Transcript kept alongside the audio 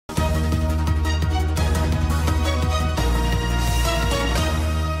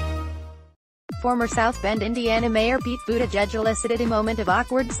Former South Bend, Indiana Mayor Pete Buttigieg elicited a moment of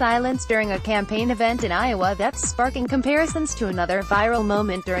awkward silence during a campaign event in Iowa that's sparking comparisons to another viral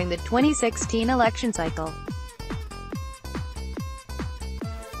moment during the 2016 election cycle.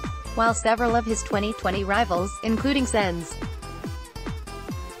 While several of his 2020 rivals, including Sens,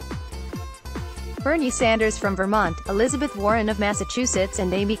 Bernie Sanders from Vermont, Elizabeth Warren of Massachusetts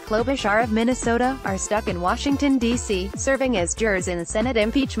and Amy Klobuchar of Minnesota, are stuck in Washington, D.C., serving as jurors in the Senate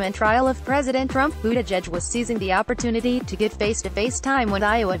impeachment trial of President Trump, Buttigieg was seizing the opportunity to get face-to-face time with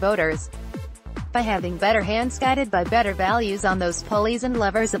Iowa voters. By having better hands guided by better values on those pulleys and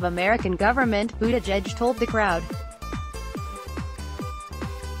levers of American government, Buttigieg told the crowd.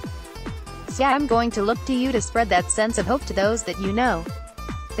 "So I'm going to look to you to spread that sense of hope to those that you know."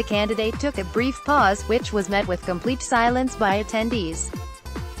 The candidate took a brief pause, which was met with complete silence by attendees.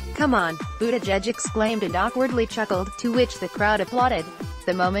 "Come on," Buttigieg exclaimed and awkwardly chuckled, to which the crowd applauded.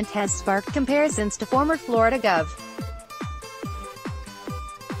 The moment has sparked comparisons to former Florida Gov.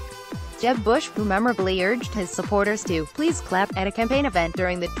 Jeb Bush, who memorably urged his supporters to "please clap" at a campaign event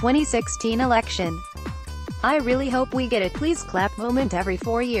during the 2016 election. "I really hope we get a please clap moment every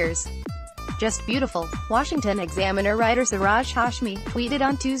 4 years. Just beautiful," Washington Examiner writer Siraj Hashmi tweeted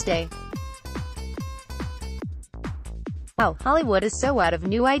on Tuesday. "Wow, Hollywood is so out of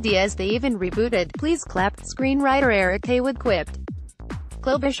new ideas they even rebooted Please Clap," screenwriter Eric Haywood quipped.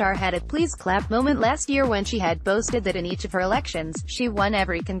 Klobuchar had a please clap moment last year when she had boasted that in each of her elections, she won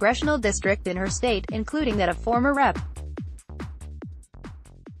every congressional district in her state, including that of former Rep.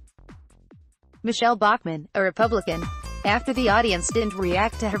 Michelle Bachmann, a Republican. After the audience didn't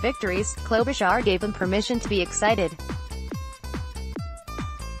react to her victories, Klobuchar gave them permission to be excited.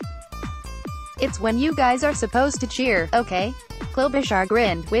 "It's when you guys are supposed to cheer, okay?" Klobuchar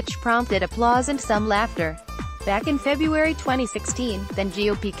grinned, which prompted applause and some laughter. Back in February 2016, then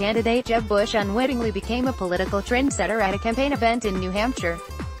GOP candidate Jeb Bush unwittingly became a political trendsetter at a campaign event in New Hampshire.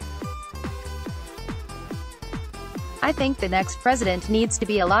 "I think the next president needs to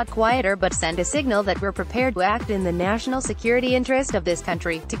be a lot quieter but send a signal that we're prepared to act in the national security interest of this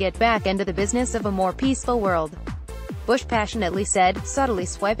country, to get back into the business of a more peaceful world," Bush passionately said, subtly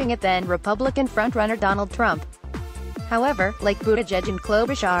swiping at then Republican frontrunner Donald Trump. However, like Buttigieg and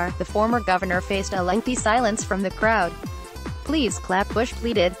Klobuchar, the former governor faced a lengthy silence from the crowd. "Please clap," Bush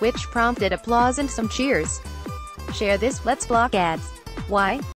pleaded, which prompted applause and some cheers. "Share this, let's block ads."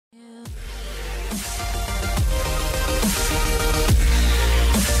 "Why?"